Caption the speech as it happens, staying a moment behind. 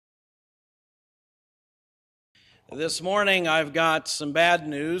This morning I've got some bad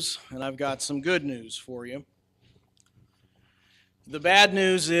news and I've got some good news for you. The bad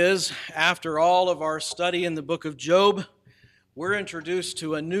news is, after all of our study in the book of Job, we're introduced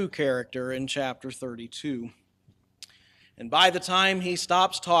to a new character in chapter 32. And by the time he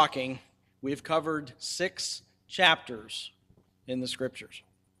stops talking, we've covered 6 chapters in the Scriptures.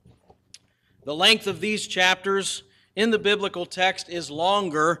 The length of these chapters in the biblical text is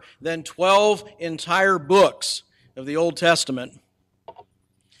longer than 12 entire books of the Old Testament,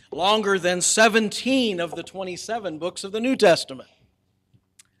 longer than 17 of the 27 books of the New Testament.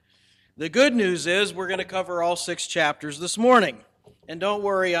 The good news is we're going to cover all 6 chapters this morning. And don't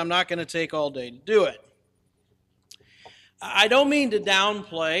worry, I'm not going to take all day to do it. I don't mean to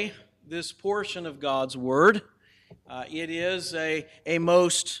downplay this portion of God's Word. It is a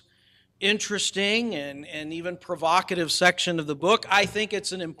most interesting and even provocative section of the book. I think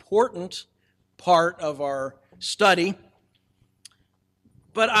it's an important part of our study.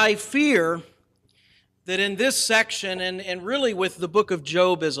 But I fear that in this section, and really with the book of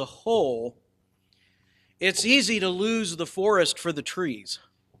Job as a whole, it's easy to lose the forest for the trees.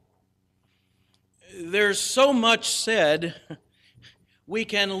 There's so much said, we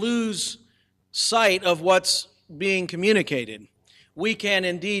can lose sight of what's being communicated. We can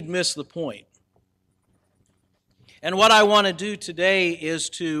indeed miss the point. And what I want to do today is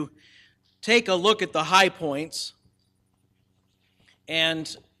to take a look at the high points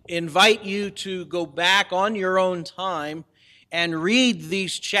and invite you to go back on your own time and read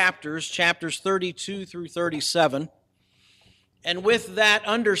these chapters 32 through 37. And with that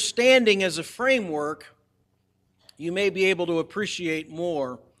understanding as a framework, you may be able to appreciate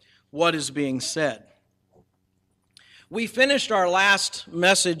more what is being said. We finished our last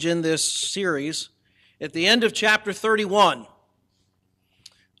message in this series at the end of chapter 31.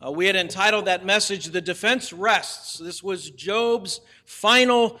 We had entitled that message, "The Defense Rests." This was Job's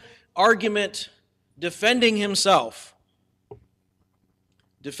final argument defending himself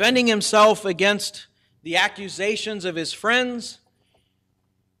against the accusations of his friends,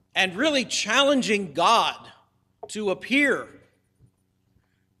 and really challenging God to appear,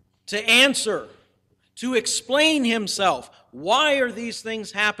 to answer, to explain himself. Why are these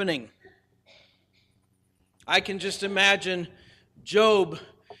things happening? I can just imagine Job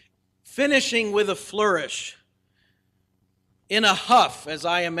finishing with a flourish, in a huff, as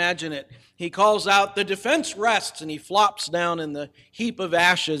I imagine it. He calls out, "The defense rests," and he flops down in the heap of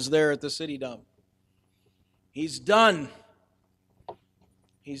ashes there at the city dump. He's done.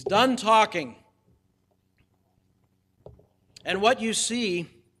 He's done talking. And what you see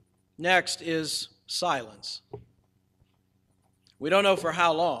next is silence. We don't know for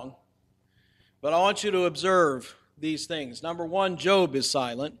how long, but I want you to observe these things. Number one, Job is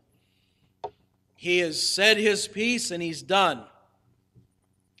silent. He has said his piece and he's done.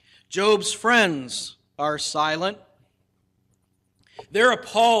 Job's friends are silent. They're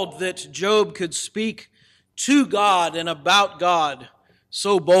appalled that Job could speak to God and about God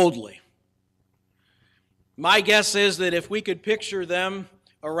so boldly. My guess is that if we could picture them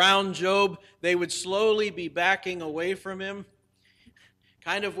around Job, they would slowly be backing away from him,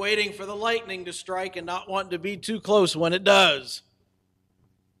 kind of waiting for the lightning to strike and not wanting to be too close when it does.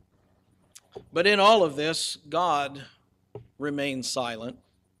 But in all of this, God remains silent.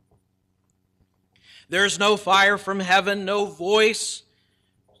 There's no fire from heaven, no voice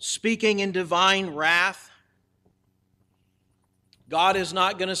speaking in divine wrath. God is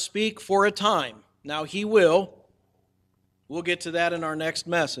not going to speak for a time. Now, He will. We'll get to that in our next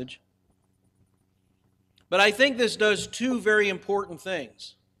message. But I think this does 2 very important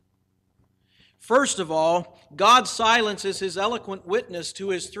things. First of all, God silences His eloquent witness to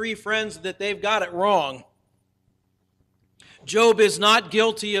His 3 friends that they've got it wrong. Job is not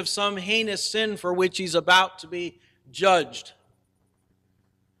guilty of some heinous sin for which he's about to be judged.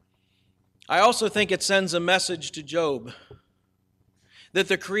 I also think it sends a message to Job that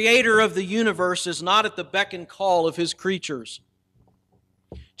the Creator of the universe is not at the beck and call of His creatures.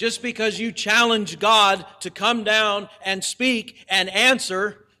 Just because you challenge God to come down and speak and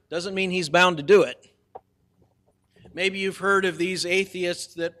answer doesn't mean He's bound to do it. Maybe you've heard of these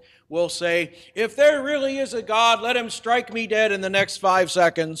atheists that will say, "If there really is a God, let Him strike me dead in the next 5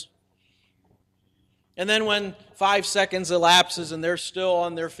 seconds." And then when 5 seconds elapses and they're still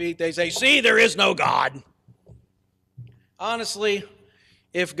on their feet, they say, "See, there is no God." Honestly,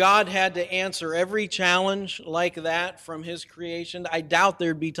 if God had to answer every challenge like that from His creation, I doubt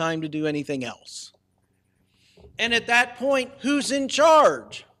there'd be time to do anything else. And at that point, who's in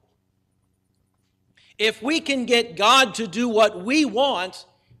charge? If we can get God to do what we want,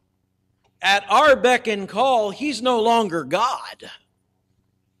 at our beck and call, he's no longer God.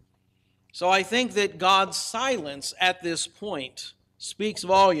 So I think that God's silence at this point speaks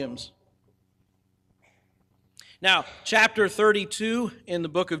volumes. Now, chapter 32 in the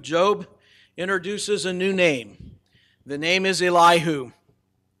book of Job introduces a new name. The name is Elihu.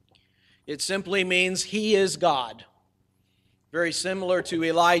 It simply means he is God. Very similar to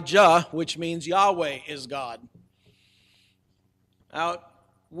Elijah, which means Yahweh is God. Now,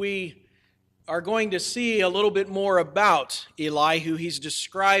 we are going to see a little bit more about Elihu. He's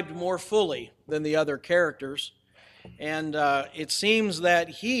described more fully than the other characters. And it seems that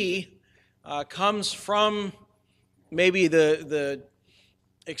he comes from maybe the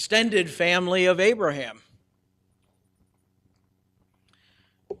extended family of Abraham.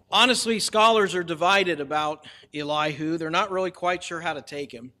 Honestly, scholars are divided about Elihu. They're not really quite sure how to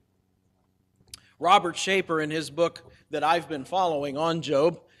take him. Robert Shaper, in his book that I've been following on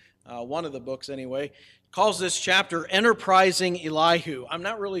Job, one of the books anyway, calls this chapter Enterprising Elihu. I'm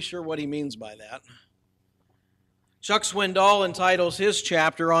not really sure what he means by that. Chuck Swindoll entitles his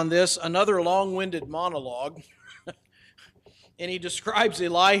chapter on this Another Long-Winded Monologue, and he describes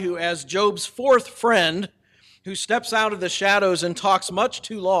Elihu as Job's fourth friend who steps out of the shadows and talks much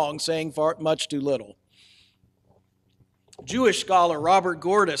too long, saying much too little. Jewish scholar Robert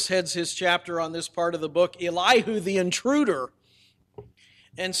Gordis heads his chapter on this part of the book, Elihu the Intruder,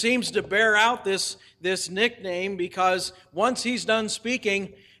 and seems to bear out this nickname because once he's done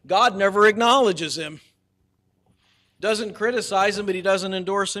speaking, God never acknowledges him. Doesn't criticize him, but he doesn't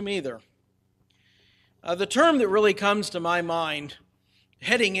endorse him either. The term that really comes to my mind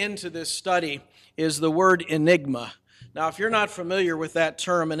heading into this study is the word enigma. Now, if you're not familiar with that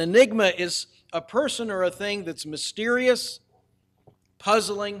term, an enigma is a person or a thing that's mysterious,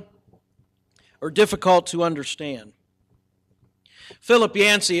 puzzling, or difficult to understand. Philip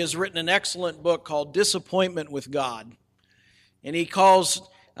Yancey has written an excellent book called Disappointment with God, and he calls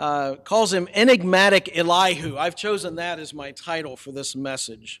him Enigmatic Elihu. I've chosen that as my title for this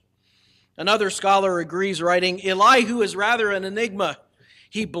message. Another scholar agrees, writing, Elihu is rather an enigma.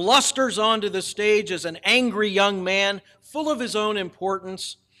 He blusters onto the stage as an angry young man, full of his own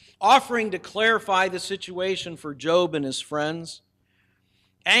importance, offering to clarify the situation for Job and his friends,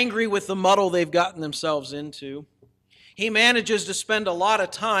 angry with the muddle they've gotten themselves into. He manages to spend a lot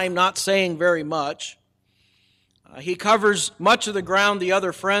of time not saying very much. He covers much of the ground the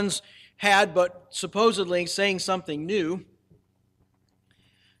other friends had, but supposedly saying something new.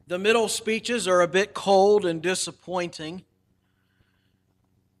 The middle speeches are a bit cold and disappointing.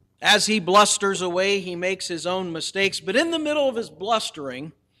 As he blusters away, he makes his own mistakes. But in the middle of his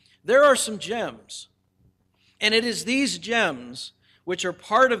blustering, there are some gems. And it is these gems which are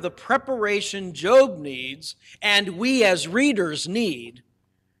part of the preparation Job needs and we as readers need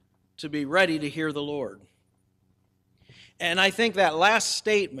to be ready to hear the Lord. And I think that last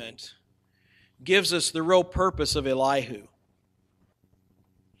statement gives us the real purpose of Elihu.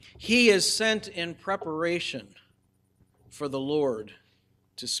 He is sent in preparation for the Lord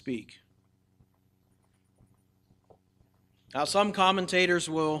to speak. Now, some commentators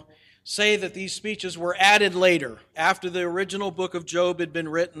will say that these speeches were added later. After the original book of Job had been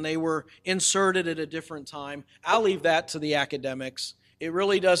written, they were inserted at a different time. I'll leave that to the academics. It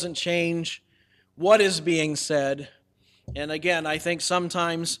really doesn't change what is being said. And again, I think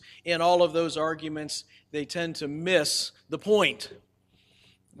sometimes in all of those arguments, they tend to miss the point,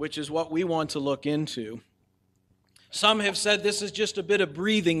 which is what we want to look into. Some have said this is just a bit of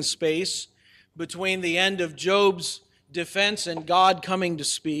breathing space between the end of Job's defense and God coming to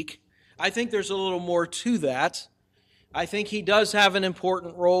speak. I think there's a little more to that. I think he does have an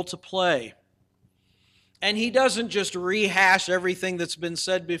important role to play. And he doesn't just rehash everything that's been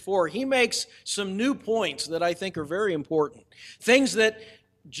said before. He makes some new points that I think are very important. Things that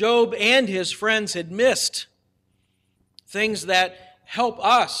Job and his friends had missed. Things that help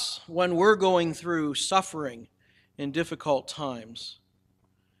us when we're going through suffering in difficult times.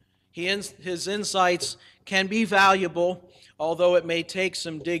 His insights can be valuable, although it may take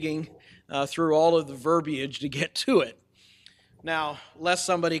some digging through all of the verbiage to get to it. Now, lest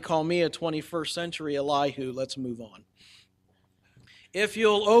somebody call me a 21st century Elihu, let's move on. If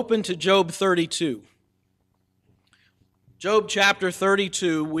you'll open to Job 32. Job chapter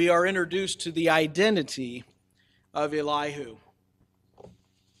 32, we are introduced to the identity of Elihu.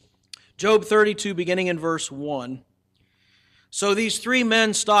 Job 32, beginning in verse 1. So these three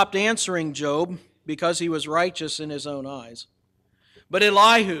men stopped answering Job because he was righteous in his own eyes. But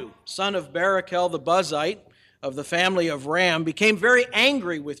Elihu, son of Barachel the Buzite, of the family of Ram, became very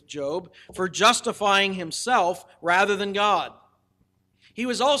angry with Job for justifying himself rather than God. He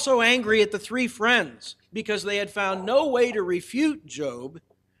was also angry at the three friends because they had found no way to refute Job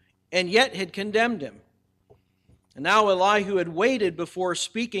and yet had condemned him. And now Elihu had waited before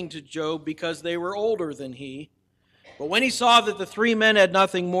speaking to Job because they were older than he. But when he saw that the three men had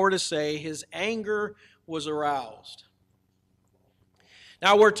nothing more to say, his anger was aroused.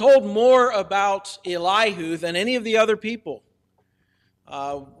 Now we're told more about Elihu than any of the other people.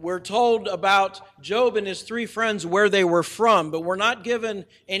 We're told about Job and his three friends where they were from, but we're not given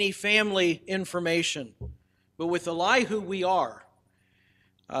any family information. But with Elihu we are.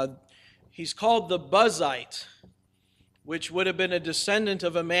 He's called the Buzzite, which would have been a descendant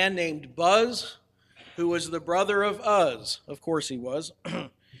of a man named Buz, who was the brother of Uz. Of course he was.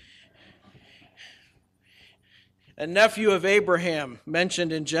 A nephew of Abraham,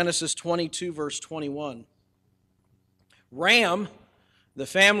 mentioned in Genesis 22, verse 21. Ram, the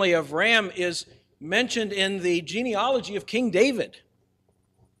family of Ram, is mentioned in the genealogy of King David.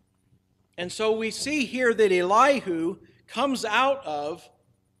 And so we see here that Elihu comes out of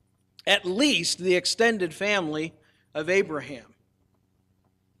at least the extended family of Abraham.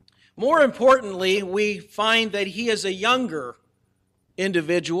 More importantly, we find that he is a younger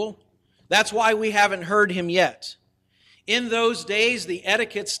individual. That's why we haven't heard him yet. In those days, the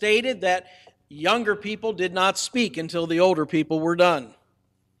etiquette stated that younger people did not speak until the older people were done.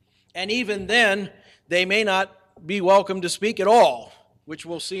 And even then, they may not be welcome to speak at all, which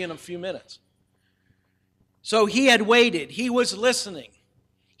we'll see in a few minutes. So he had waited. He was listening.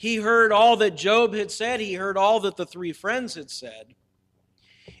 He heard all that Job had said. He heard all that the three friends had said.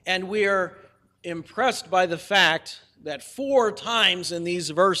 And we are impressed by the fact that 4 times in these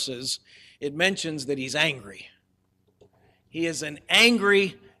verses it mentions that he's angry. He is an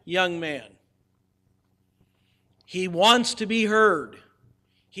angry young man. He wants to be heard.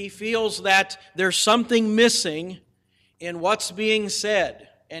 He feels that there's something missing in what's being said.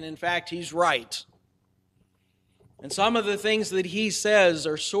 And in fact, he's right. And some of the things that he says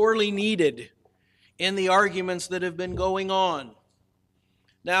are sorely needed in the arguments that have been going on.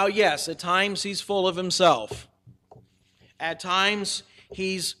 Now, yes, at times he's full of himself. At times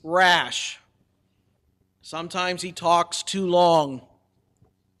he's rash. Sometimes he talks too long.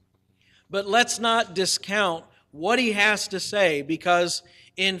 But let's not discount what he has to say, because,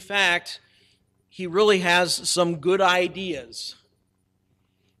 in fact, he really has some good ideas.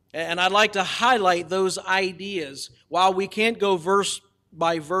 And I'd like to highlight those ideas. While we can't go verse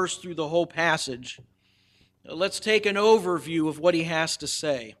by verse through the whole passage, let's take an overview of what he has to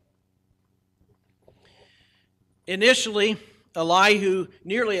say. Initially, Elihu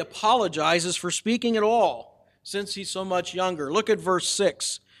nearly apologizes for speaking at all, since he's so much younger. Look at verse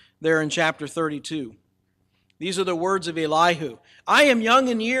 6 there in chapter 32. These are the words of Elihu. I am young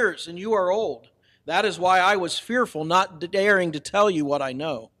in years, and you are old. That is why I was fearful, not daring to tell you what I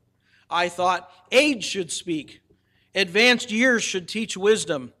know. I thought, age should speak. Advanced years should teach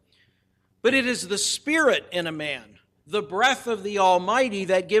wisdom. But it is the Spirit in a man, the breath of the Almighty,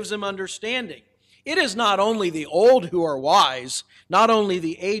 that gives him understanding. It is not only the old who are wise, not only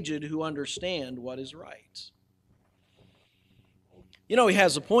the aged who understand what is right. You know, he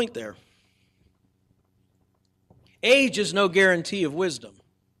has a point there. Age is no guarantee of wisdom.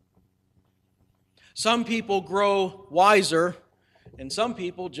 Some people grow wiser, and some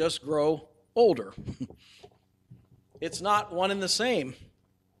people just grow older. It's not one and the same.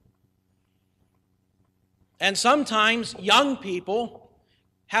 And sometimes young people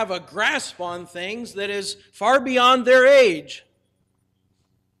have a grasp on things that is far beyond their age.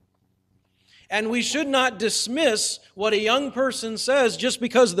 And we should not dismiss what a young person says just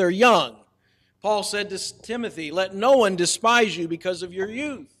because they're young. Paul said to Timothy, let no one despise you because of your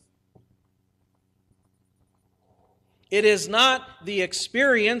youth. It is not the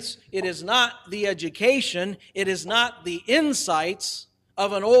experience, it is not the education, it is not the insights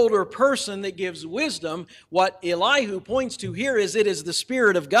of an older person that gives wisdom. What Elihu points to here is it is the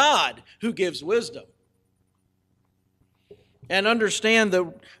Spirit of God who gives wisdom. And understand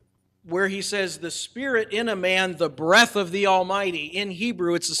that where he says the Spirit in a man, the breath of the Almighty, in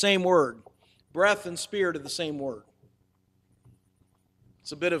Hebrew it's the same word. Breath and spirit are the same word.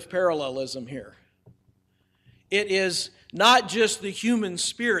 It's a bit of parallelism here. It is not just the human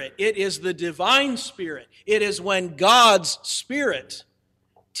spirit, it is the divine spirit. It is when God's Spirit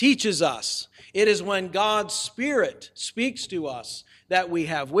teaches us. It is when God's Spirit speaks to us that we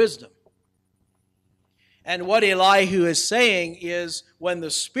have wisdom. And what Elihu is saying is, when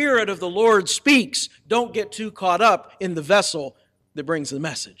the Spirit of the Lord speaks, don't get too caught up in the vessel that brings the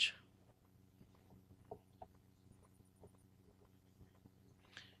message.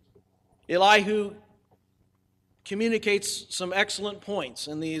 Elihu communicates some excellent points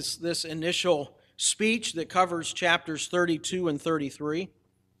in this initial speech that covers chapters 32 and 33.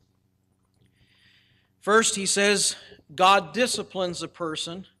 First, he says, God disciplines a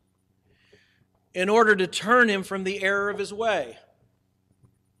person in order to turn him from the error of his way.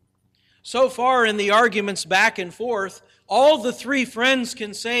 So far in the arguments back and forth, all the three friends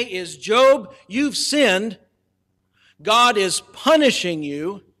can say is, Job, you've sinned, God is punishing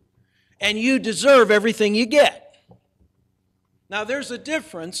you, and you deserve everything you get. Now, there's a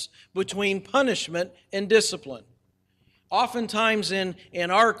difference between punishment and discipline. Oftentimes in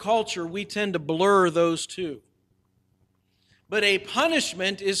our culture, we tend to blur those two. But a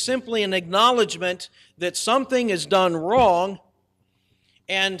punishment is simply an acknowledgement that something is done wrong,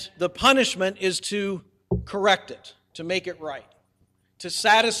 and the punishment is to correct it, to make it right, to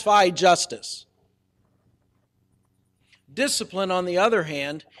satisfy justice. Discipline, on the other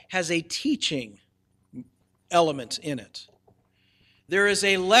hand, has a teaching element in it. There is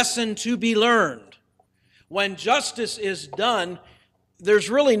a lesson to be learned. When justice is done, there's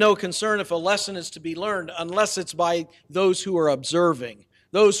really no concern if a lesson is to be learned unless it's by those who are observing,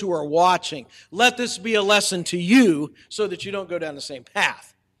 those who are watching. Let this be a lesson to you so that you don't go down the same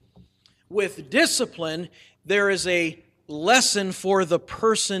path. With discipline, there is a lesson for the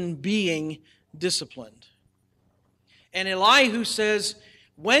person being disciplined. And Elihu says,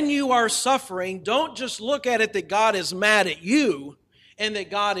 when you are suffering, don't just look at it that God is mad at you and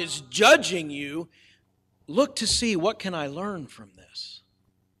that God is judging you. Look to see, what can I learn from this?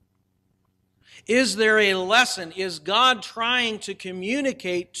 Is there a lesson? Is God trying to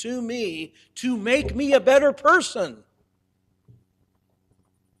communicate to me to make me a better person?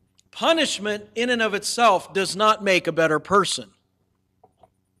 Punishment in and of itself does not make a better person.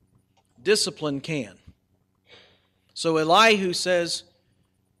 Discipline can. So Elihu says,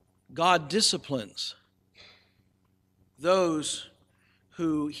 God disciplines those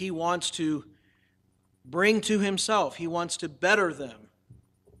who he wants to bring to himself. He wants to better them.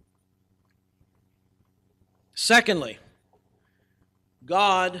 Secondly,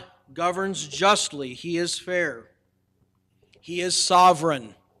 God governs justly. He is fair. He is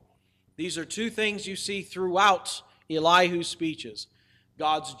sovereign. These are two things you see throughout Elihu's speeches.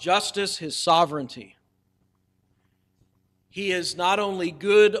 God's justice, his sovereignty. He is not only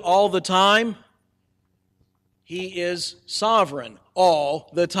good all the time, he is sovereign all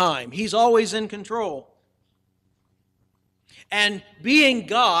the time. He's always in control. And being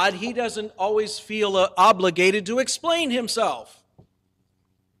God, he doesn't always feel obligated to explain himself.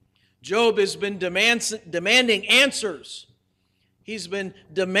 Job has been demanding answers. He's been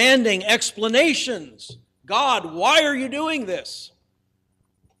demanding explanations. God, why are you doing this?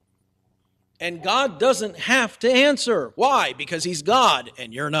 And God doesn't have to answer. Why? Because he's God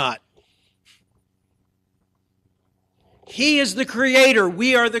and you're not. He is the creator.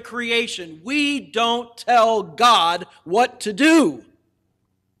 We are the creation. We don't tell God what to do.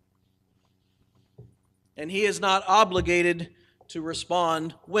 And he is not obligated to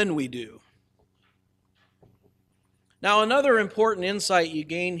respond when we do. Now, another important insight you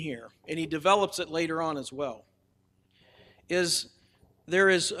gain here, and he develops it later on as well, is there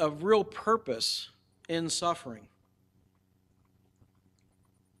is a real purpose in suffering.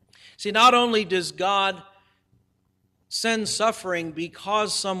 See, not only does God send suffering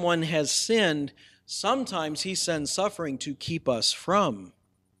because someone has sinned, sometimes he sends suffering to keep us from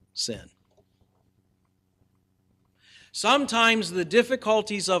sin. Sometimes the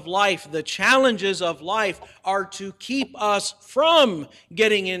difficulties of life, the challenges of life are to keep us from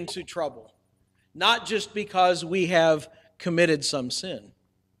getting into trouble, not just because we have committed some sin.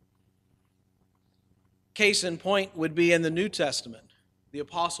 Case in point would be in the New Testament, the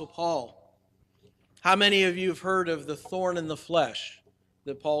Apostle Paul. How many of you have heard of the thorn in the flesh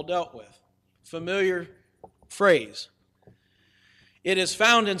that Paul dealt with? Familiar phrase. It is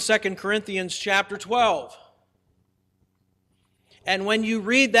found in 2 Corinthians chapter 12. And when you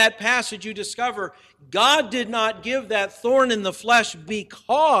read that passage, you discover God did not give that thorn in the flesh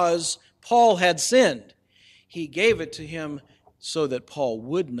because Paul had sinned. He gave it to him so that Paul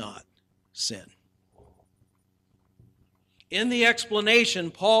would not sin. In the explanation,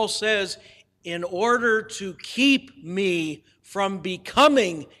 Paul says, in order to keep me from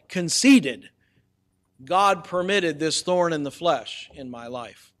becoming conceited, God permitted this thorn in the flesh in my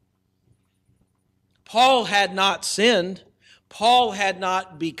life. Paul had not sinned. Paul had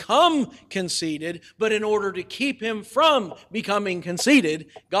not become conceited, but in order to keep him from becoming conceited,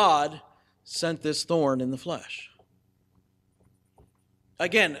 God sent this thorn in the flesh.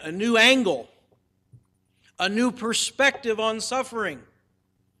 Again, a new angle, a new perspective on suffering.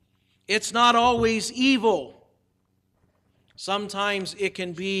 It's not always evil. Sometimes it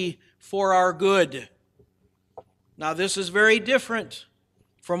can be for our good. Now, this is very different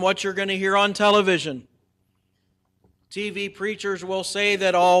from what you're going to hear on television. TV preachers will say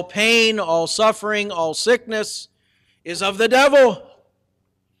that all pain, all suffering, all sickness is of the devil.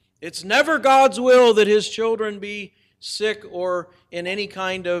 It's never God's will that His children be sick or in any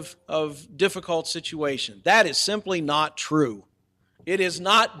kind of difficult situation. That is simply not true. It is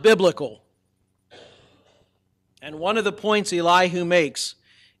not biblical. And one of the points Elihu makes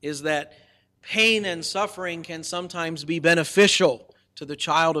is that pain and suffering can sometimes be beneficial to the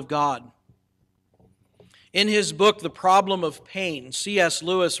child of God. In his book, The Problem of Pain, C.S.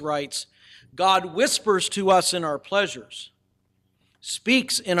 Lewis writes, God whispers to us in our pleasures,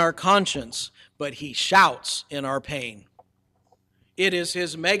 speaks in our conscience, but He shouts in our pain. It is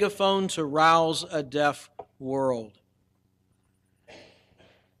His megaphone to rouse a deaf world.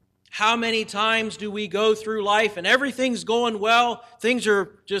 How many times do we go through life and everything's going well, things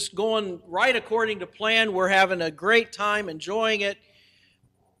are just going right according to plan, we're having a great time, enjoying it,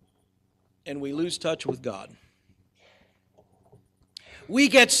 and we lose touch with God. We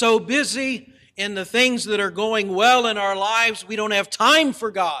get so busy in the things that are going well in our lives, we don't have time for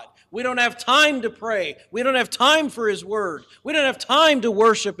God. We don't have time to pray. We don't have time for His Word. We don't have time to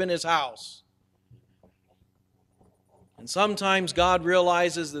worship in His house. And sometimes God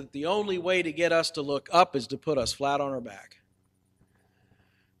realizes that the only way to get us to look up is to put us flat on our back.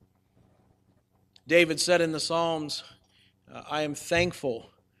 David said in the Psalms, I am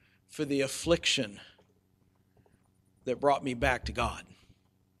thankful for the affliction that brought me back to God.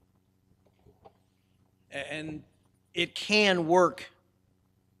 And it can work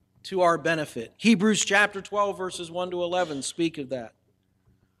to our benefit. Hebrews chapter 12, verses 1 to 11 speak of that.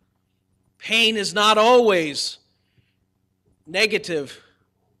 Pain is not always negative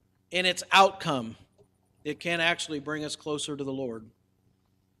in its outcome. It can actually bring us closer to the Lord.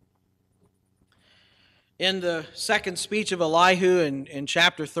 In the second speech of Elihu in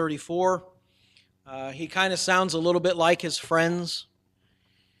chapter 34, he kind of sounds a little bit like his friends.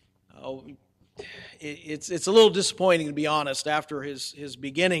 It's a little disappointing, to be honest, after his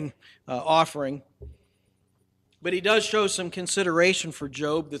beginning offering. But he does show some consideration for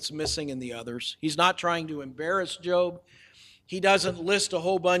Job that's missing in the others. He's not trying to embarrass Job. He doesn't list a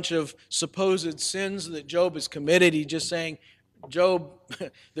whole bunch of supposed sins that Job has committed. He's just saying, Job,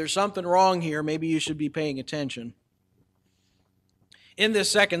 there's something wrong here. Maybe you should be paying attention. In this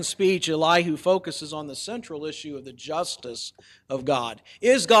second speech, Elihu focuses on the central issue of the justice of God.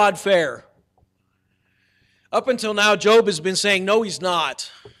 Is God fair? Up until now, Job has been saying, no, he's not.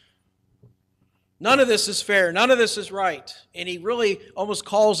 None of this is fair. None of this is right. And he really almost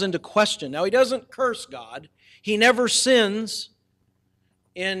calls into question. Now, he doesn't curse God. He never sins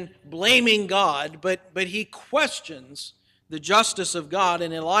in blaming God, but he questions the justice of God.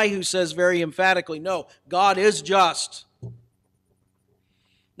 And Elihu says very emphatically, no, God is just.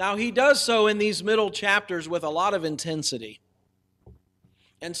 Now, he does so in these middle chapters with a lot of intensity.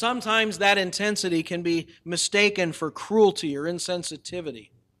 And sometimes that intensity can be mistaken for cruelty or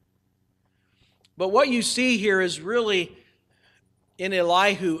insensitivity. But what you see here is really, in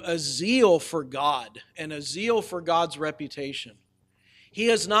Elihu, a zeal for God and a zeal for God's reputation. He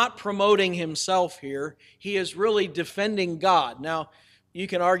is not promoting himself here. He is really defending God. Now, you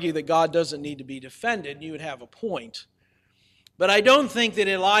can argue that God doesn't need to be defended, and you would have a point. But I don't think that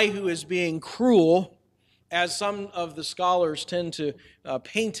Elihu is being cruel, as some of the scholars tend to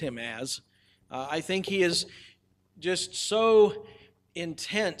paint him as. I think he is just so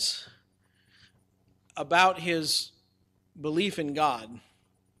intense about his belief in God.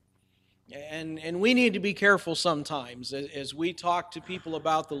 And we need to be careful sometimes. As we talk to people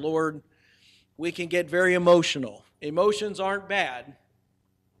about the Lord, we can get very emotional. Emotions aren't bad.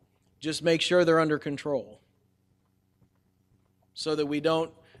 Just make sure they're under control, so that we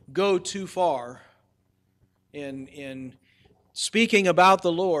don't go too far in speaking about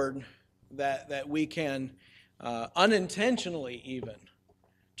the Lord, that we can unintentionally even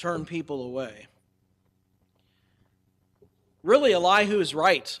turn people away. Really, Elihu is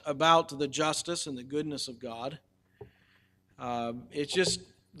right about the justice and the goodness of God. It's just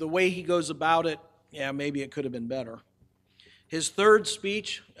the way he goes about it, maybe it could have been better. His third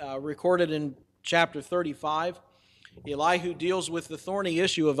speech, recorded in chapter 35, Elihu deals with the thorny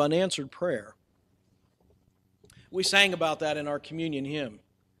issue of unanswered prayer. We sang about that in our communion hymn.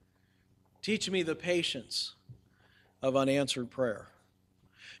 Teach me the patience of unanswered prayer.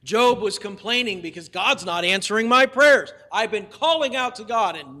 Job was complaining because God's not answering my prayers. I've been calling out to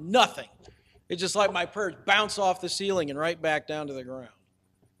God and nothing. It's just like my prayers bounce off the ceiling and right back down to the ground.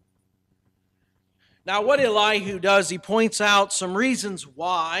 Now, what Elihu does, he points out some reasons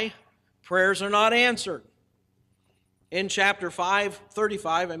why prayers are not answered. In chapter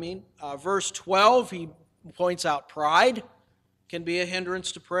 35, verse 12, he points out pride can be a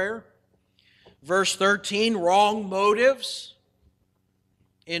hindrance to prayer. Verse 13, wrong motives.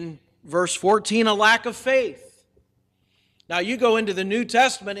 In verse 14, a lack of faith. Now, you go into the New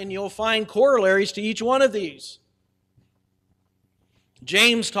Testament and you'll find corollaries to each one of these.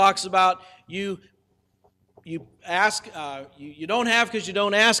 James talks about you ask, you don't have because you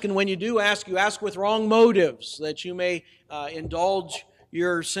don't ask, and when you do ask, you ask with wrong motives, that you may indulge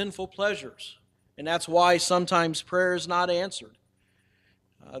your sinful pleasures. And that's why sometimes prayer is not answered.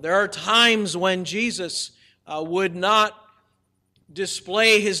 There are times when Jesus would not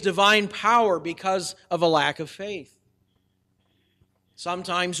display his divine power because of a lack of faith.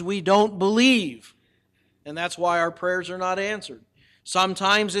 Sometimes we don't believe, and that's why our prayers are not answered.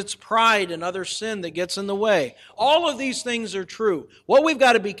 Sometimes it's pride and other sin that gets in the way. All of these things are true. What we've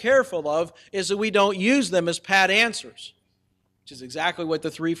got to be careful of is that we don't use them as pat answers, which is exactly what the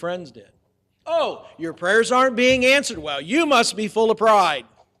three friends did. Oh, your prayers aren't being answered. Well, you must be full of pride.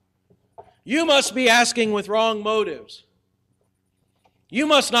 You must be asking with wrong motives. You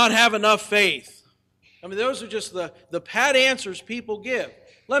must not have enough faith. I mean, those are just the pat answers people give.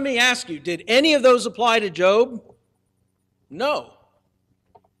 Let me ask you, did any of those apply to Job? No.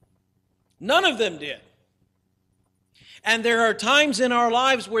 None of them did. And there are times in our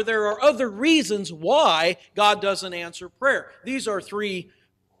lives where there are other reasons why God doesn't answer prayer. These are three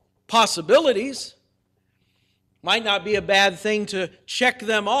possibilities. Might not be a bad thing to check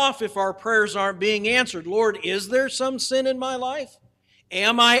them off if our prayers aren't being answered. Lord, is there some sin in my life?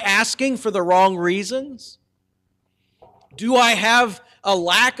 Am I asking for the wrong reasons? Do I have a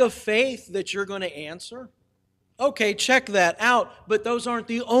lack of faith that you're going to answer? Okay, check that out, but those aren't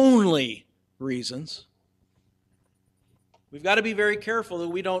the only reasons. We've got to be very careful that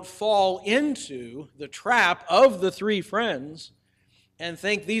we don't fall into the trap of the three friends and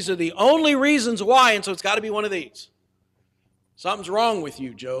think these are the only reasons why, and so it's got to be one of these. Something's wrong with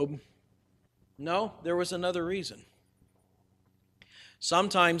you, Job. No, there was another reason.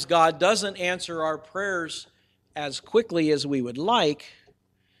 Sometimes God doesn't answer our prayers as quickly as we would like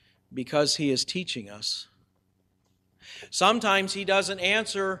because He is teaching us. Sometimes He doesn't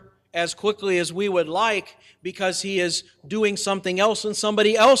answer as quickly as we would like because He is doing something else in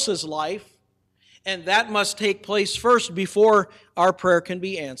somebody else's life, and that must take place first before our prayer can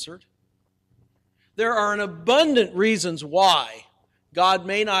be answered. There are an abundant reasons why God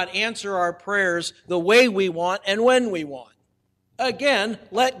may not answer our prayers the way we want and when we want. Again,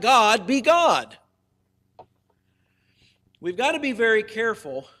 let God be God. We've got to be very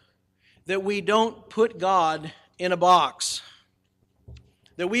careful that we don't put God in a box,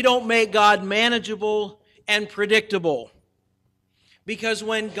 that we don't make God manageable and predictable. Because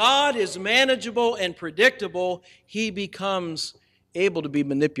when God is manageable and predictable, He becomes able to be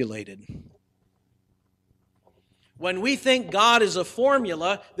manipulated. When we think God is a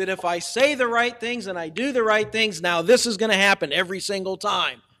formula, that if I say the right things and I do the right things, now this is going to happen every single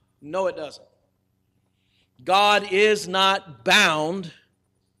time. No, it doesn't. God is not bound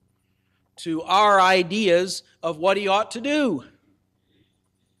to our ideas of what He ought to do.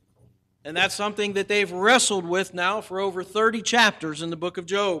 And that's something that they've wrestled with now for over 30 chapters in the book of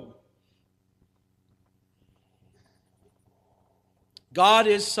Job. God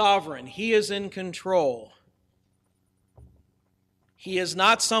is sovereign. He is in control. He is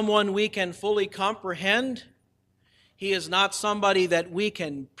not someone we can fully comprehend. He is not somebody that we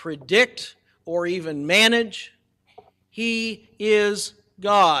can predict or even manage. He is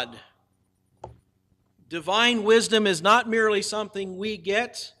God. Divine wisdom is not merely something we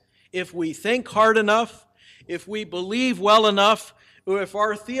get if we think hard enough, if we believe well enough, or if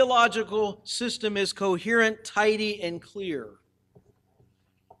our theological system is coherent, tidy, and clear.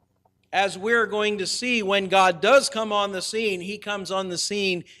 As we're going to see, when God does come on the scene, He comes on the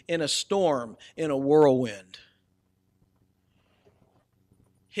scene in a storm, in a whirlwind.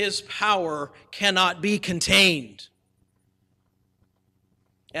 His power cannot be contained.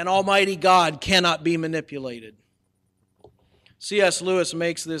 And Almighty God cannot be manipulated. C.S. Lewis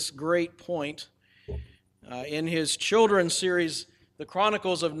makes this great point in his children's series, The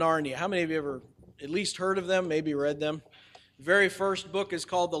Chronicles of Narnia. How many of you ever at least heard of them, maybe read them? The very first book is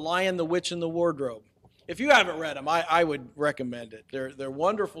called The Lion, the Witch, and the Wardrobe. If you haven't read them, I would recommend it. They're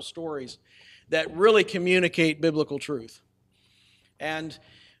wonderful stories that really communicate biblical truth. And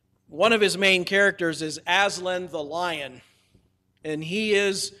one of his main characters is Aslan the Lion, and he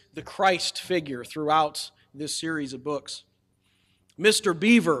is the Christ figure throughout this series of books. Mr.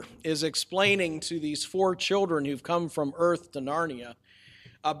 Beaver is explaining to these 4 children who've come from Earth to Narnia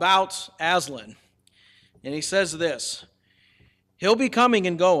about Aslan. And he says this: he'll be coming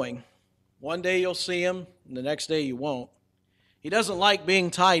and going. One day you'll see him, and the next day you won't. He doesn't like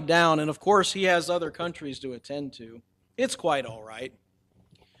being tied down, and of course he has other countries to attend to. It's quite all right.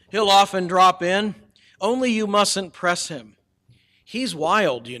 He'll often drop in, only you mustn't press him. He's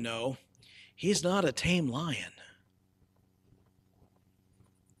wild, you know. He's not a tame lion.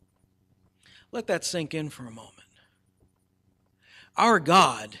 Let that sink in for a moment. Our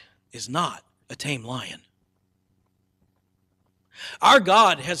God is not a tame lion. Our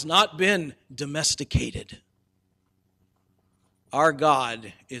God has not been domesticated. Our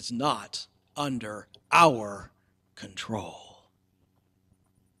God is not under our control.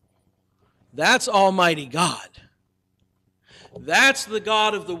 That's Almighty God. That's the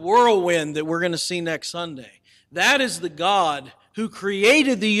God of the whirlwind that we're going to see next Sunday. That is the God who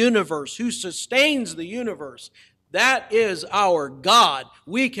created the universe, who sustains the universe. That is our God.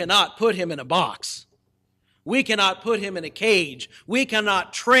 We cannot put him in a box. We cannot put him in a cage. We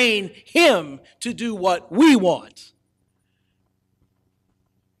cannot train him to do what we want.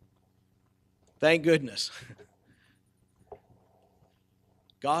 Thank goodness.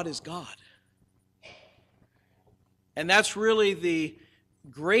 God is God. And that's really the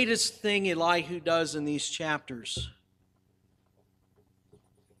greatest thing Elihu does in these chapters.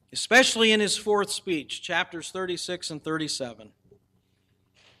 Especially in his 4th speech, chapters 36 and 37.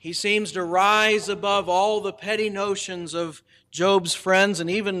 He seems to rise above all the petty notions of Job's friends and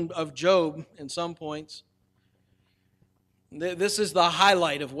even of Job in some points. This is the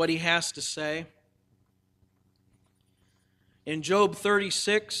highlight of what he has to say. In Job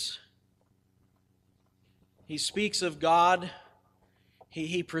 36, he speaks of God.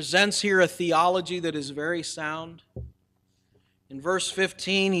 He presents here a theology that is very sound. In verse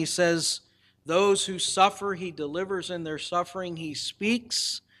 15, he says, those who suffer, he delivers in their suffering. He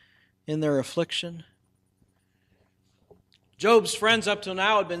speaks in their affliction. Job's friends up till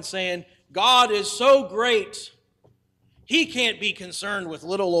now had been saying, God is so great, he can't be concerned with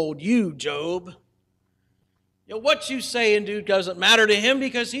little old you, Job. You know, what you say and do doesn't matter to him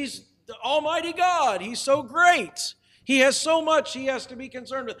because he's the Almighty God. He's so great. He has so much he has to be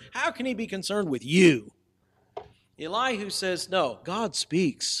concerned with. How can he be concerned with you? Elihu says, no, God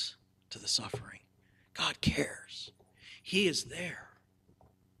speaks to the suffering. God cares. He is there.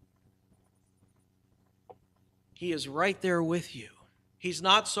 He is right there with you. He's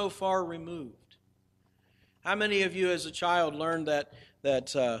not so far removed. How many of you as a child learned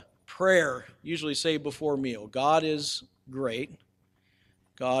that prayer, usually say before meal, God is great,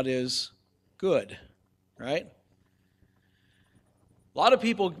 God is good, right? A lot of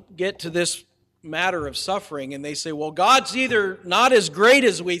people get to this matter of suffering and they say, well, God's either not as great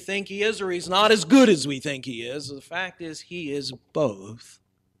as we think he is or he's not as good as we think he is. The fact is he is both.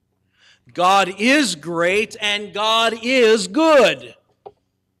 God is great and God is good.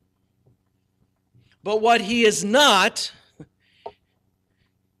 But what he is not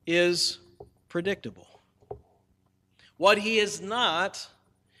is predictable. What he is not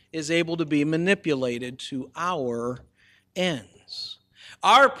is able to be manipulated to our ends.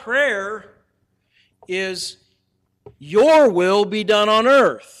 Our prayer is, your will be done on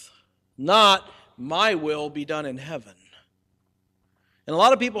earth, not my will be done in heaven. And a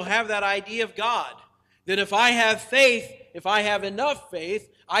lot of people have that idea of God, that if I have faith, if I have enough faith,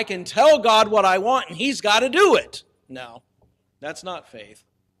 I can tell God what I want and he's got to do it. No, that's not faith.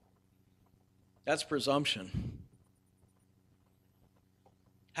 That's presumption.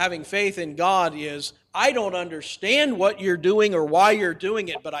 Having faith in God is, I don't understand what you're doing or why you're doing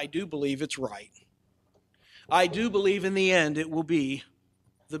it, but I do believe it's right. I do believe in the end it will be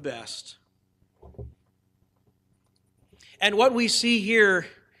the best. And what we see here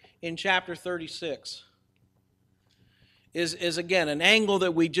in chapter 36 is again an angle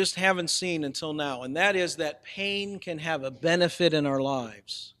that we just haven't seen until now, and that is that pain can have a benefit in our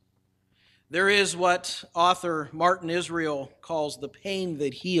lives. There is what author Martin Israel calls the pain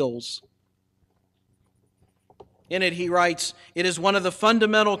that heals. In it he writes, it is one of the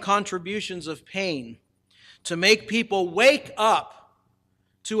fundamental contributions of pain to make people wake up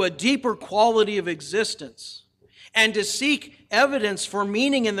to a deeper quality of existence and to seek evidence for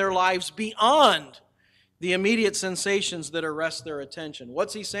meaning in their lives beyond the immediate sensations that arrest their attention.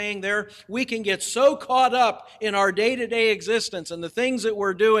 What's he saying there? We can get so caught up in our day-to-day existence and the things that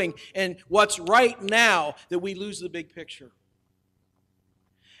we're doing and what's right now that we lose the big picture.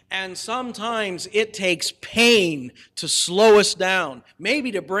 And sometimes it takes pain to slow us down,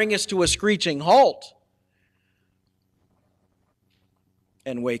 maybe to bring us to a screeching halt.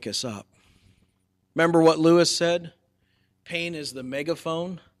 and wake us up. Remember what Lewis said? Pain is the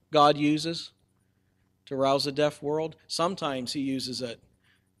megaphone God uses to rouse a deaf world. Sometimes he uses it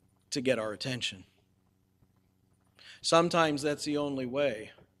to get our attention. Sometimes that's the only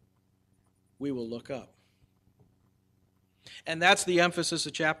way we will look up. And that's the emphasis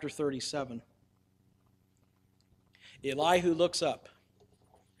of chapter 37. Elihu looks up.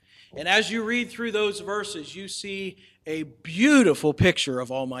 And as you read through those verses, you see a beautiful picture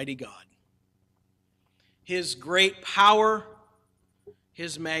of Almighty God. His great power,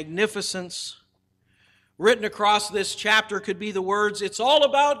 His magnificence. Written across this chapter could be the words, "It's all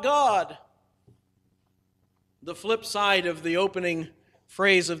about God." The flip side of the opening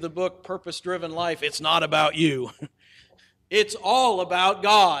phrase of the book, Purpose-Driven Life, it's not about you. It's all about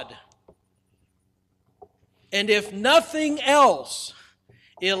God. And if nothing else,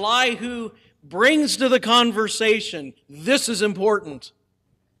 Elihu brings to the conversation, this is important.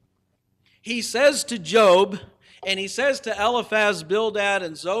 He says to Job, and he says to Eliphaz, Bildad,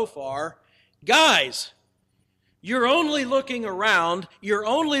 and Zophar, guys, you're only looking around, you're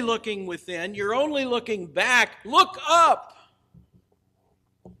only looking within, you're only looking back. Look up.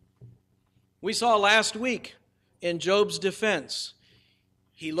 We saw last week in Job's defense,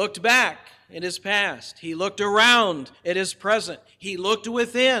 he looked back at his past. He looked around at his present. He looked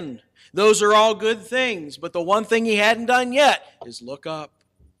within. Those are all good things, but the one thing he hadn't done yet is look up.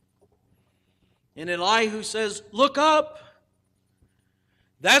 And Elihu says, look up.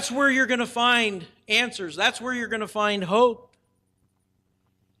 That's where you're going to find answers. That's where you're going to find hope.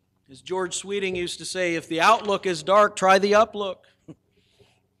 As George Sweeting used to say, if the outlook is dark, try the uplook.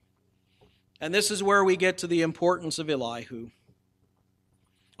 And this is where we get to the importance of Elihu.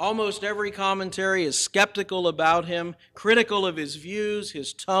 Almost every commentary is skeptical about him, critical of his views,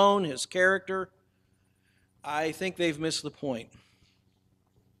 his tone, his character. I think they've missed the point.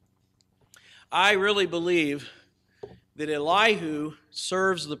 I really believe that Elihu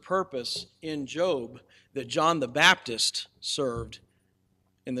serves the purpose in Job that John the Baptist served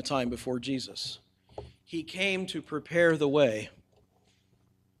in the time before Jesus. He came to prepare the way.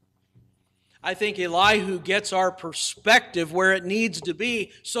 I think Elihu gets our perspective where it needs to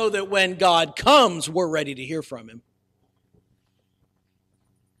be so that when God comes, we're ready to hear from Him.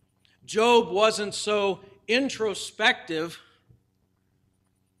 Job wasn't so introspective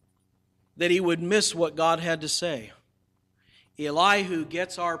that he would miss what God had to say. Elihu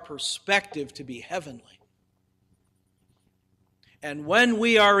gets our perspective to be heavenly. And when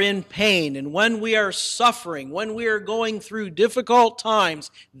we are in pain and when we are suffering, when we are going through difficult times,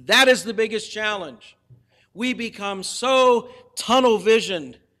 that is the biggest challenge. We become so tunnel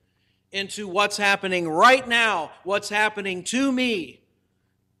visioned into what's happening right now, what's happening to me,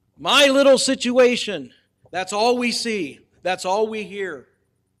 my little situation. That's all we see. That's all we hear.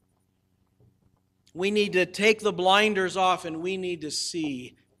 We need to take the blinders off and we need to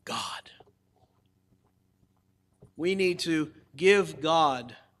see God. We need to give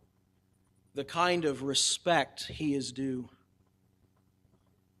God the kind of respect He is due.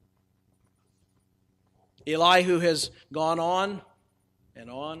 Elihu has gone on and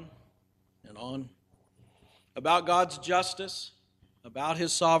on and on about God's justice, about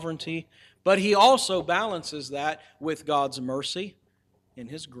His sovereignty, but he also balances that with God's mercy and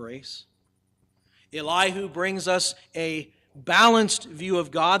His grace. Elihu brings us a balanced view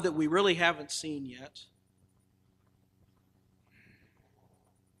of God that we really haven't seen yet.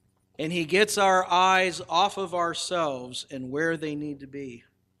 And he gets our eyes off of ourselves and where they need to be.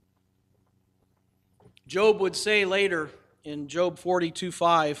 Job would say later in Job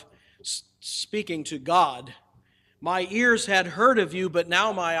 42:5, speaking to God, my ears had heard of you, but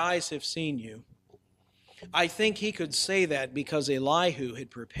now my eyes have seen you. I think he could say that because Elihu had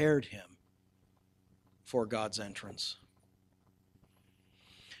prepared him for God's entrance.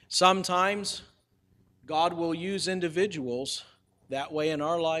 Sometimes God will use individuals that way in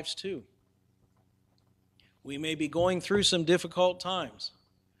our lives too. We may be going through some difficult times.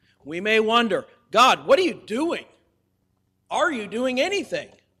 We may wonder, God, what are you doing? Are you doing anything?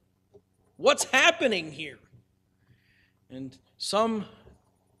 What's happening here? And some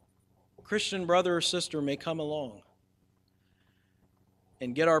Christian brother or sister may come along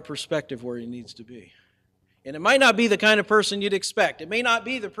and get our perspective where he needs to be. And it might not be the kind of person you'd expect. It may not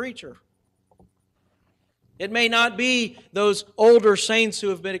be the preacher. It may not be those older saints who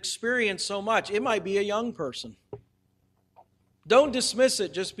have been experienced so much. It might be a young person. Don't dismiss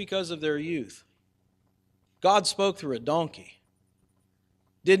it just because of their youth. God spoke through a donkey.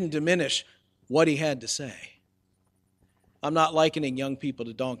 Didn't diminish what He had to say. I'm not likening young people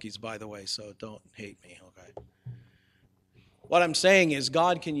to donkeys, by the way, so don't hate me, okay? What I'm saying is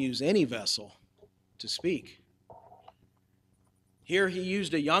God can use any vessel to speak. Here he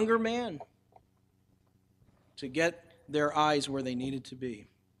used a younger man to get their eyes where they needed to be.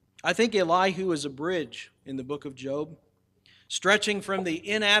 I think Elihu is a bridge in the book of Job, stretching from the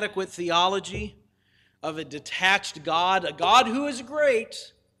inadequate theology of a detached God, a God who is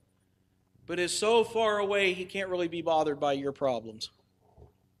great, but is so far away he can't really be bothered by your problems.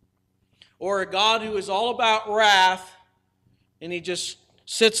 Or a God who is all about wrath, and he just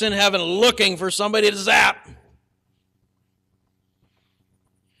sits in heaven looking for somebody to zap.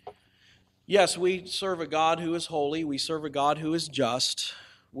 Yes, we serve a God who is holy. We serve a God who is just.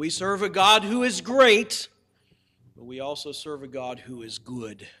 We serve a God who is great. But we also serve a God who is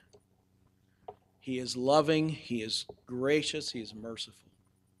good. He is loving. He is gracious. He is merciful.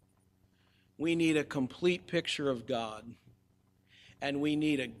 We need a complete picture of God. And we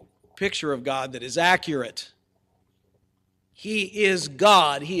need a picture of God that is accurate. He is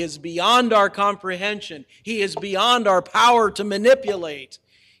God. He is beyond our comprehension. He is beyond our power to manipulate.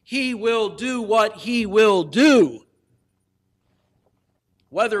 He will do what he will do.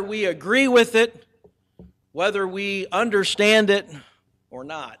 Whether we agree with it, whether we understand it or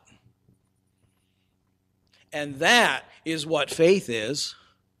not. And that is what faith is.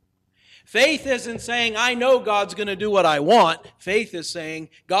 Faith isn't saying, I know God's going to do what I want. Faith is saying,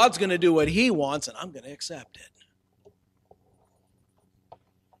 God's going to do what he wants, and I'm going to accept it.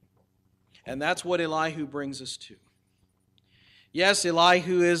 And that's what Elihu brings us to. Yes,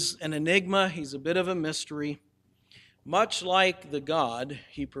 Elihu is an enigma. He's a bit of a mystery, much like the God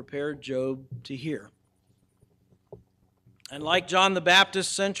he prepared Job to hear. And like John the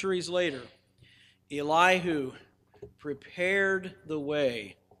Baptist centuries later, Elihu prepared the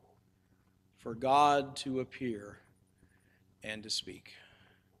way for God to appear and to speak.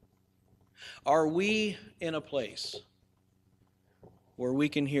 Are we in a place where we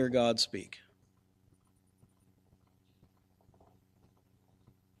can hear God speak?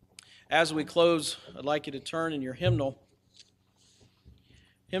 As we close, I'd like you to turn in your hymnal,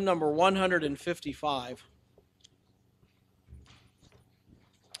 hymn number 155.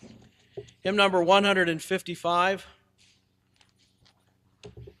 Hymn number 155.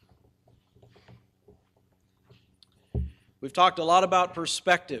 We've talked a lot about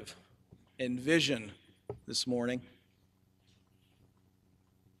perspective and vision this morning.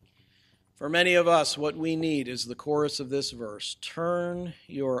 For many of us, what we need is the chorus of this verse. Turn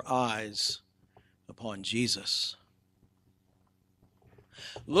your eyes upon Jesus.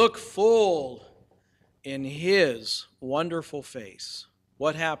 Look full in his wonderful face.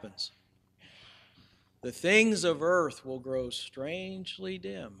 What happens? The things of earth will grow strangely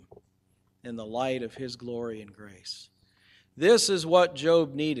dim in the light of his glory and grace. This is what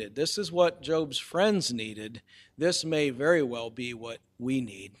Job needed. This is what Job's friends needed. This may very well be what we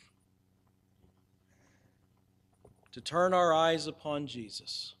need. To turn our eyes upon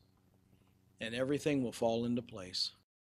Jesus, and everything will fall into place.